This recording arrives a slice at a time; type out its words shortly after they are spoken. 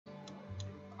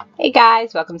Hey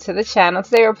guys, welcome to the channel.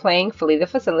 Today we're playing Flee the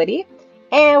Facility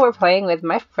and we're playing with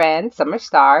my friend Summer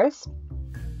Stars.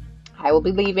 I will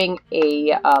be leaving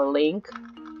a link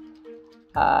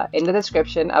in the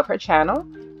description of her channel.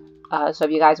 So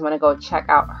if you guys want to go check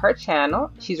out her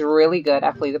channel, she's really good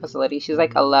at Flee the Facility. She's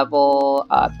like a level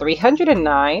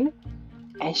 309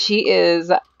 and she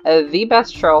is the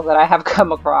best troll that I have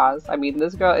come across. I mean,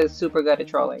 this girl is super good at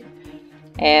trolling.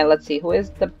 And let's see, who is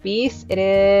the beast? It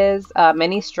is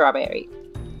Mini Strawberry.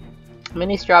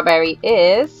 Mini Strawberry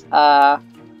is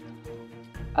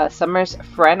Summer's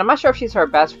friend. I'm not sure if she's her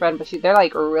best friend, but they're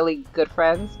like really good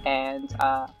friends, and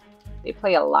they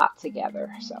play a lot together.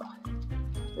 So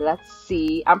let's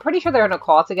see. I'm pretty sure they're in a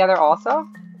call together also.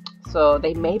 So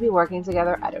they may be working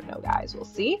together. I don't know, guys. We'll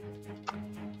see.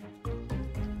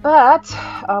 But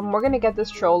we're going to get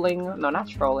this trolling. No, not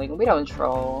trolling. We don't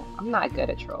troll. I'm not good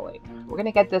at trolling. We're going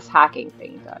to get this hacking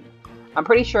thing done. I'm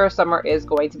pretty sure Summer is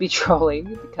going to be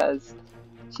trolling because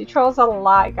she trolls a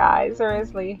lot, guys.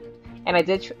 Seriously. And I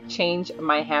did change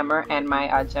my hammer and my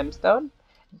gemstone.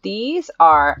 These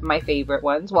are my favorite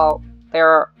ones. Well,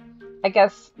 they're, I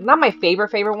guess, not my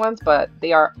favorite ones, but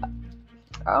they are,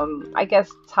 I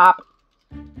guess, top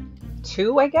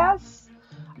 2, I guess.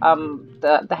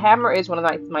 The hammer is one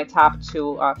of my top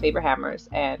 2 favorite hammers,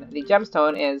 and the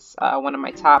gemstone is one of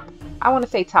my top, I want to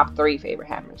say top 3 favorite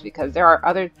hammers, because there are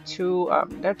other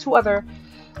there are 2 other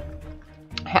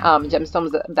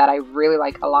gemstones that I really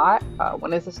like a lot.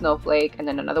 One is the snowflake, and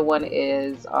then another one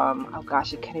is oh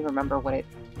gosh, I can't even remember what it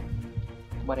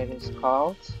is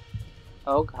called.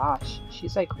 Oh gosh,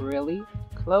 she's like really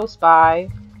close by.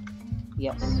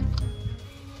 Yes,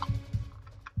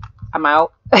 I'm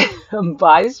out.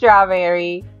 Bye,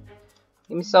 Strawberry.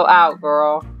 I'm so out,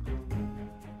 girl.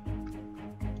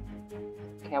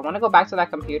 Okay, I want to go back to that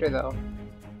computer, though.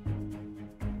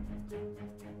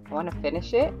 I want to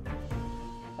finish it.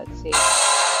 Let's see.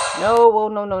 No, oh,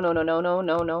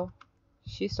 no.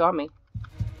 She saw me.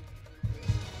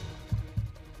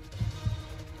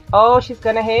 Oh, she's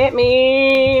gonna hit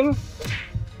me.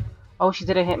 Oh, she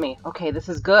didn't hit me. Okay, this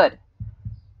is good.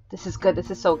 This is good. This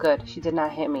is so good. She did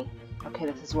not hit me. Okay,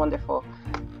 this is wonderful.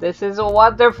 This is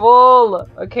wonderful.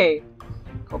 Okay,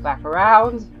 go back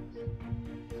around.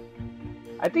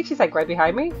 I think she's like right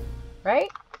behind me, right?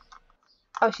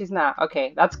 Oh, she's not.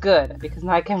 Okay, that's good because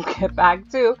now I can get back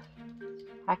to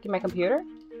hacking my computer.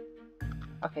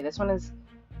 Okay, this one is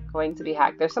going to be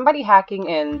hacked. There's somebody hacking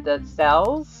in the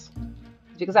cells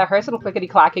because I heard some clickety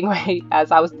clacking right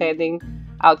as I was standing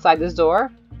outside this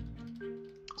door.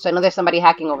 So I know there's somebody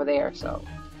hacking over there, so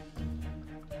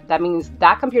that means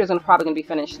that computer is probably going to be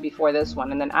finished before this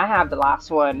one. And then I have the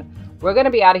last one. We're going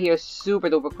to be out of here super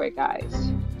duper quick, guys.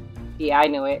 Yeah, I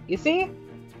knew it. You see?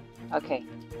 Okay.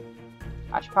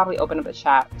 I should probably open up a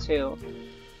chat, too.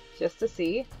 Just to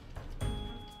see.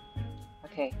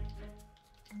 Okay.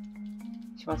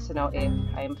 She wants to know if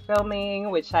I am filming,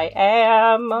 which I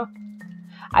am.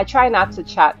 I try not to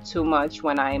chat too much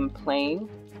when I'm playing.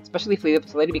 Especially Flee the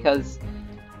Facility because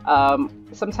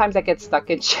sometimes I get stuck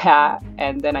in chat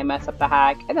and then I mess up the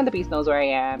hack and then the beast knows where I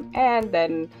am and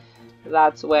then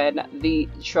that's when the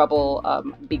trouble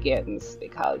begins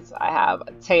because I have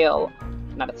a tail,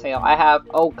 not a tail, I have,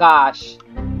 oh gosh,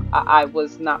 I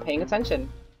was not paying attention.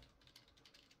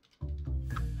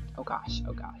 Oh gosh,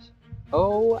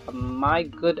 oh my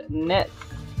goodness.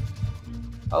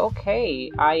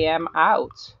 Okay, I am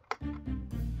out.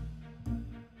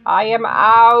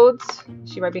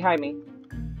 Is she right behind me?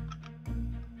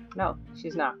 No,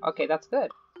 she's not. Okay, that's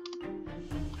good.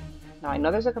 Now I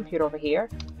know there's a computer over here.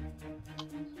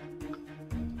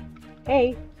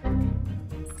 Hey.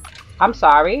 I'm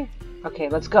sorry. Okay,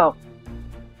 let's go.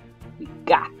 We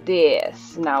got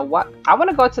this. Now what? I want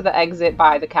to go to the exit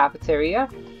by the cafeteria.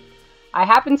 I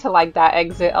happen to like that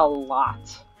exit a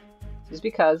lot. Just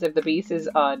because if the beast is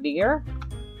near,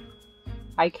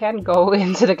 I can go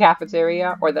into the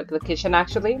cafeteria or the kitchen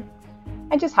actually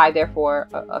and just hide there for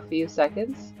a few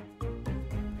seconds.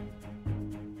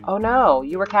 Oh no,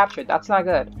 you were captured. That's not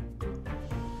good.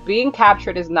 Being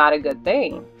captured is not a good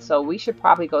thing. So we should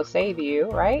probably go save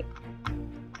you, right?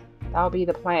 That'll be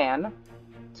the plan.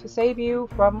 To save you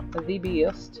from the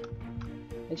beast.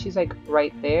 And she's like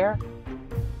right there.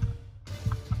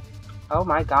 Oh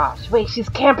my gosh. Wait, she's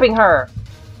camping her.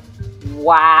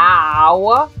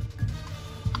 Wow.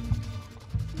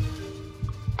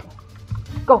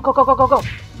 Go.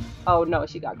 Oh no,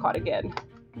 she got caught again.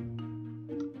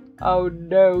 Oh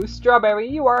no, Strawberry,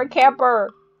 you are a camper!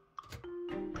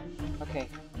 Okay.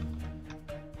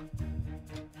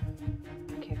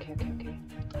 Okay. Can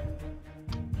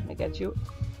I get you?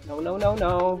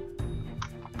 No.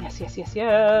 Yes, yes, yes,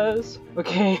 yes.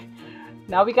 Okay.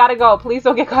 Now we gotta go. Please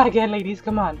don't get caught again, ladies.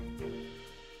 Come on.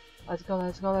 Let's go,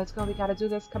 let's go, let's go. We gotta do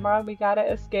this. Come on, we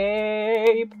gotta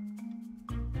escape.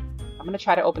 I'm gonna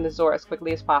try to open this door as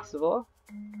quickly as possible.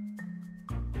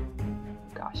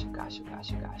 Gosh, oh gosh, oh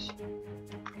gosh, oh gosh.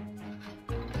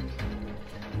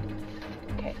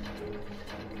 Okay.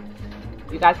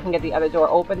 If you guys can get the other door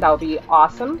open, that would be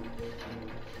awesome.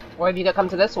 Or if you could come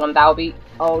to this one, that would be...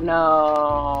 Oh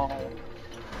no.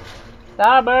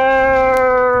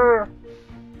 Summer!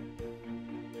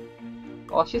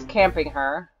 Well, she's camping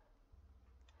her.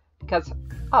 Because...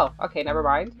 Oh, okay, never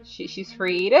mind. She's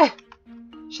freed.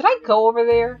 Should I go over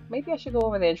there? Maybe I should go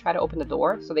over there and try to open the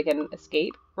door so they can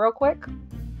escape real quick.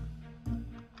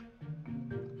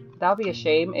 That would be a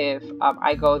shame if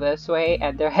I go this way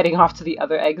and they're heading off to the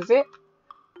other exit.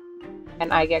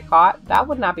 And I get caught. That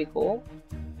would not be cool.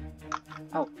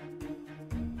 Oh.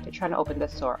 They're trying to open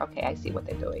this door. Okay, I see what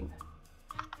they're doing.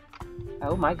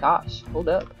 Oh my gosh. Hold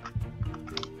up.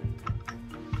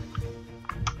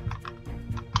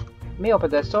 Let me open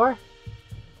this door.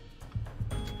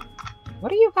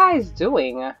 What are you guys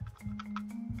doing?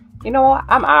 You know what?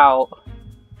 I'm out.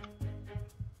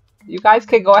 You guys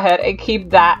can go ahead and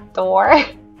keep that door.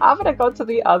 I'm gonna go to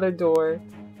the other door.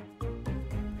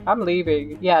 I'm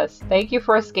leaving. Yes, thank you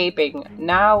for escaping.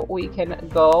 Now we can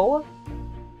go.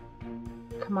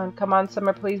 Come on,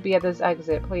 Summer, please be at this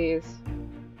exit, please.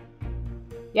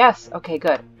 Yes, okay,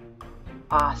 good.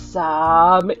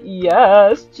 Awesome.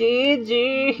 Yes,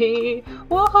 GG.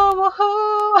 Woohoo,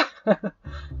 woohoo.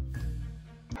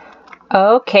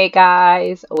 Okay,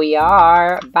 guys, we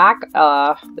are back.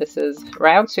 This is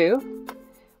round 2.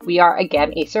 We are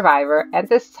again a survivor, and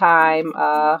this time,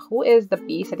 who is the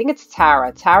beast? I think it's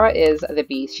Tara. Tara is the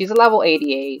beast. She's a level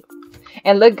 88.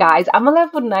 And look, guys, I'm a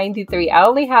level 93. I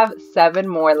only have 7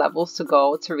 more levels to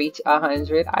go to reach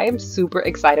 100. I am super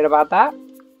excited about that.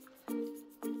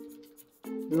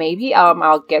 Maybe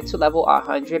I'll get to level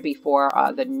 100 before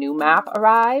the new map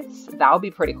arrives. That would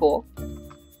be pretty cool.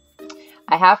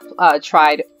 I have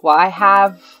I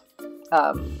have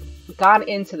gone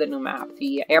into the new map,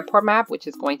 the airport map, which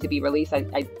is going to be released,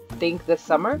 I think, this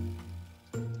summer.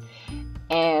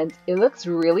 And it looks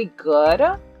really good.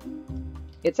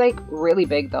 It's like really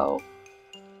big though.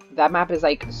 That map is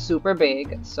like super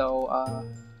big, so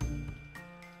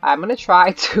I'm gonna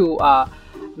try to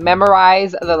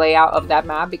memorize the layout of that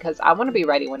map because I want to be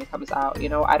ready when it comes out. You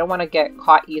know, I don't want to get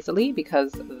caught easily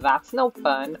because that's no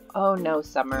fun. Oh no,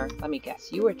 Summer. Let me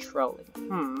guess. You were trolling.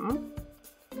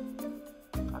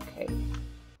 Okay.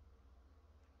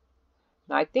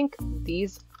 Now I think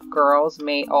these girls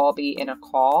may all be in a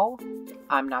call.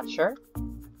 I'm not sure.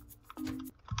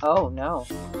 Oh no.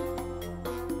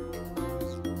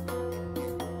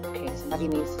 Okay, somebody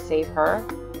needs to save her.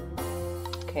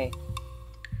 Okay.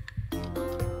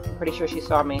 Pretty sure she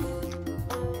saw me.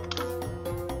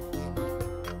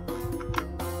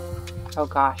 Oh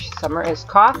gosh, Summer is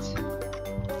caught.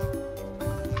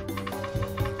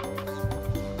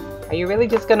 Are you really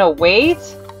just gonna wait?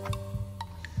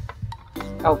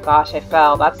 Oh gosh, I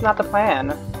fell. That's not the plan.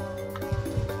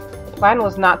 The plan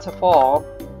was not to fall.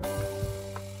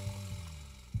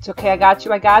 It's okay, I got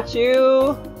you, I got you.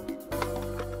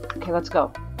 Okay, let's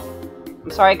go. I'm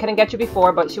sorry I couldn't get you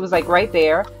before, but she was like right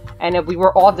there. And if we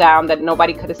were all down, that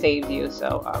nobody could have saved you,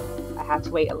 so I had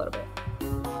to wait a little bit.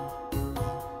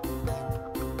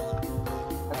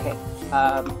 Okay,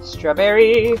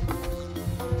 Strawberry.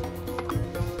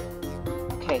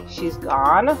 Okay, she's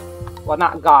gone. Well,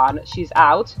 not gone, she's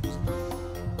out.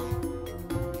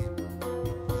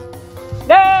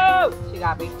 No! She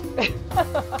got me.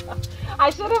 I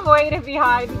should have waited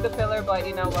behind the pillar, but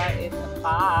you know what? It's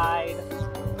fine.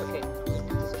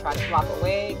 Try to flop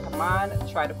away. Come on.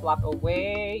 Try to flop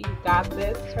away. You got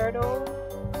this, turtle.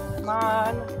 Come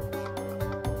on.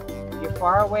 You're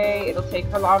far away. It'll take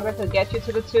her longer to get you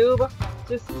to the tube.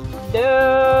 Just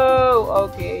no.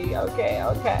 Okay, okay,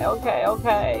 okay, okay,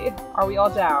 okay. Are we all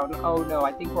down? Oh no,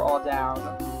 I think we're all down.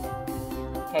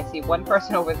 Okay, I see one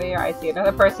person over there. I see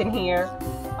another person here.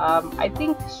 I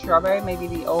think Strawberry may be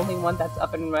the only one that's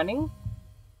up and running.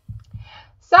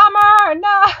 Summer!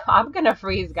 No! I'm gonna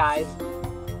freeze, guys.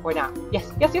 Or not.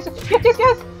 Yes, yes, yes, yes, yes,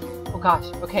 yes! Oh gosh,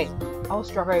 okay. Oh,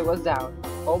 Strawberry was down.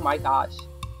 Oh my gosh.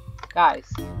 Guys,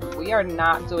 we are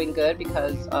not doing good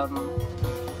because,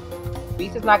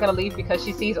 Beast is not gonna leave because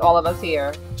she sees all of us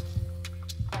here.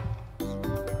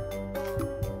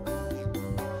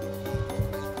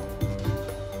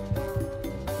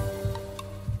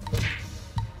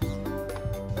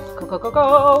 Go, go, go,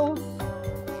 go!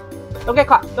 Don't get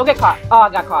caught! Don't get caught! Oh, I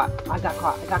got caught! I got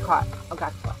caught! I got caught! I got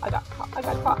caught! I got caught! I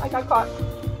got caught! I got caught!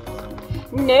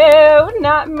 No,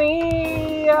 not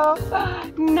me.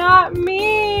 Not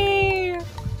me.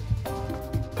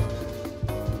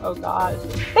 Oh gosh.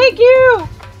 Thank you.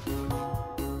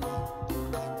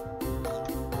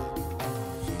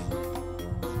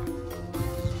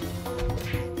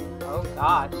 Oh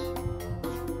gosh.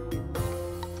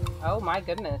 Oh my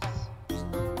goodness.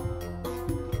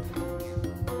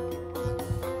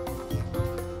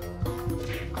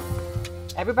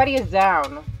 Everybody is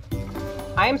down.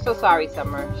 I am so sorry,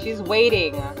 Summer. She's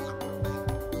waiting.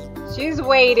 She's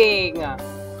waiting.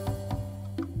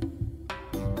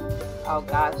 Oh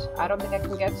gosh, I don't think I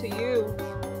can get to you.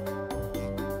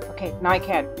 Okay, now I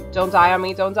can. Don't die on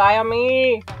me, don't die on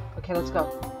me. Okay, let's go.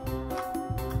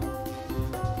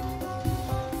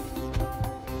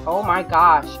 Oh my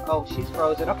gosh. Oh, she's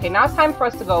frozen. Okay, now it's time for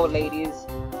us to go, ladies.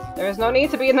 There is no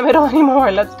need to be in the middle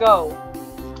anymore. Let's go.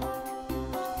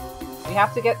 We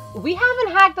have to get... We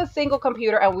haven't hacked a single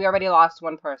computer and we already lost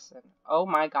one person. Oh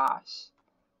my gosh.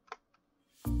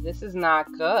 This is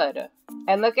not good.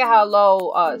 And look at how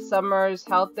low Summer's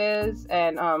health is.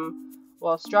 And,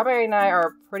 well, Strawberry and I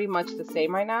are pretty much the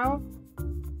same right now.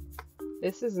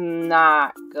 This is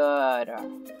not good.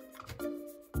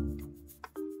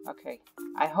 Okay.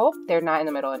 I hope they're not in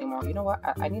the middle anymore. You know what?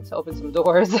 I need to open some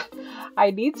doors.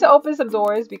 I need to open some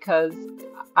doors because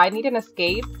I need an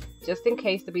escape. Just in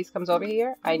case the beast comes over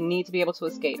here, I need to be able to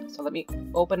escape. So let me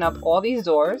open up all these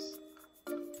doors.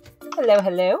 Hello,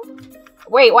 hello.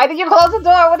 Wait, why did you close the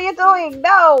door? What are you doing?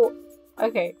 No!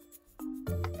 Okay.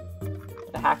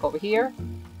 The hack over here.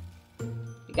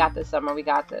 We got this, Summer. We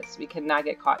got this. We cannot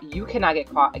get caught. You cannot get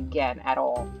caught again at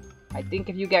all. I think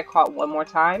if you get caught one more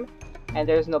time and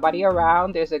there's nobody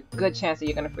around, there's a good chance that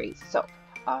you're going to freeze. So,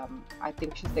 I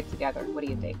think we should stick together. What do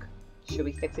you think? Should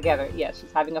we stick together? Yes,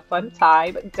 she's having a fun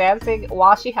time dancing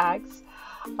while she hacks.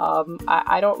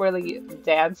 I don't really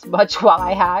dance much while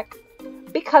I hack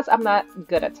because I'm not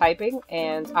good at typing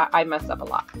and I mess up a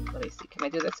lot. Let me see. Can I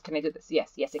do this? Can I do this?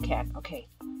 Yes, yes, it can. Okay.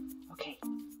 Okay.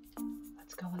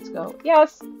 Let's go, let's go.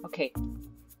 Yes. Okay.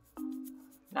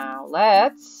 Now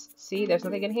let's see. There's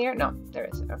nothing in here? No, there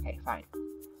isn't. Okay, fine.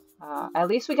 At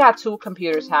least we got 2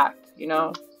 computers hacked, you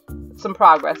know? Some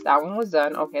progress. That one was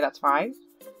done. Okay, that's fine.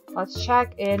 Let's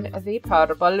check in the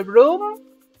purple room.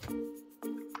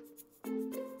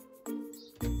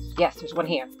 Yes, there's one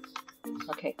here.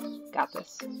 Okay, got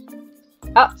this.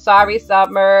 Oh, sorry,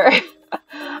 Summer.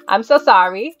 I'm so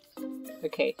sorry.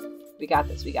 Okay, we got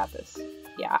this, we got this.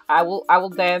 Yeah, I will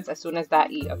dance as soon as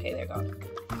that E. Okay, there you go.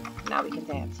 Now we can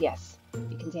dance. Yes,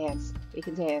 we can dance. We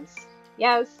can dance.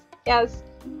 Yes, yes.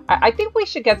 I think we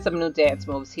should get some new dance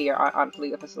moves here on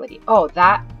Legal Facility. Oh,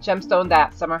 that gemstone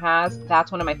that Summer has,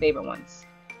 that's one of my favorite ones.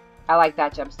 I like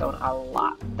that gemstone a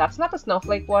lot. That's not the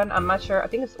snowflake one. I'm not sure. I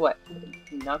think it's what?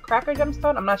 Nutcracker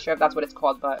gemstone? I'm not sure if that's what it's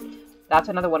called, but that's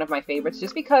another one of my favorites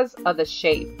just because of the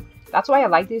shape. That's why I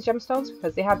like these gemstones,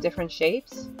 because they have different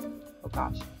shapes. Oh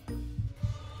gosh.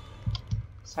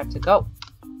 It's time to go.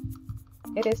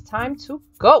 It is time to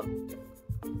go.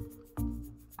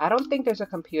 I don't think there's a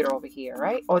computer over here,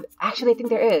 right? Or actually, I think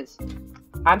there is.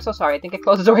 I'm so sorry. I think it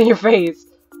closed the door in your face.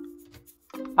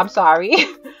 I'm sorry.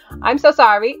 I'm so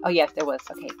sorry. Oh, yes, there was.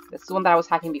 Okay, this is the one that I was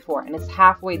hacking before, and it's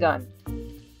halfway done.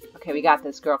 Okay, we got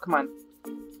this, girl. Come on.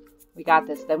 We got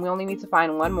this. Then we only need to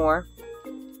find one more.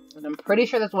 And I'm pretty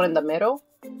sure there's one in the middle.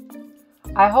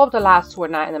 I hope the last 2 are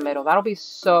not in the middle. That'll be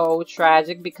so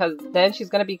tragic because then she's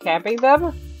going to be camping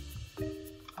them.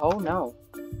 Oh, no.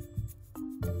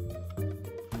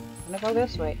 I'm gonna go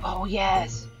this way. Oh,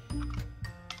 yes.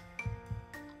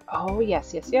 Oh,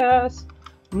 yes, yes, yes.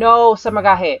 No, Summer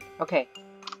got hit. Okay.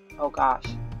 Oh, gosh.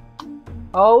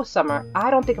 Oh, Summer.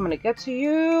 I don't think I'm gonna get to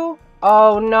you.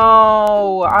 Oh,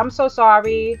 no. I'm so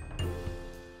sorry.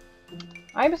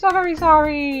 I'm so very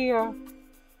sorry.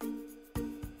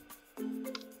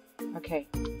 Okay.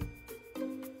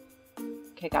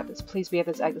 Okay, got this. Please be at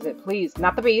this exit. Please.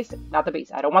 Not the beast. Not the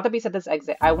beast. I don't want the beast at this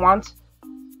exit. I want,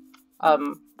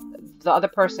 the other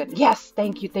person. Yes,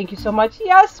 thank you so much.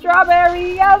 Yes,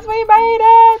 Strawberry. Yes, we made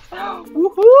it.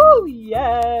 Woohoo!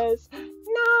 Yes,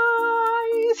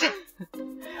 nice.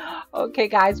 Okay,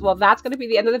 guys. Well, that's gonna be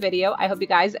the end of the video. I hope you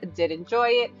guys did enjoy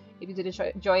it. If you did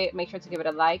enjoy it, make sure to give it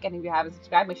a like, and if you haven't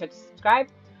subscribed, make sure to subscribe.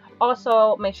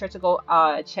 Also, make sure to go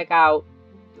check out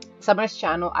Summer's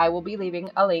channel. I will be leaving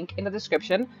a link in the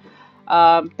description.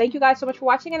 Thank you guys so much for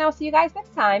watching, and I'll see you guys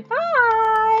next time. Bye.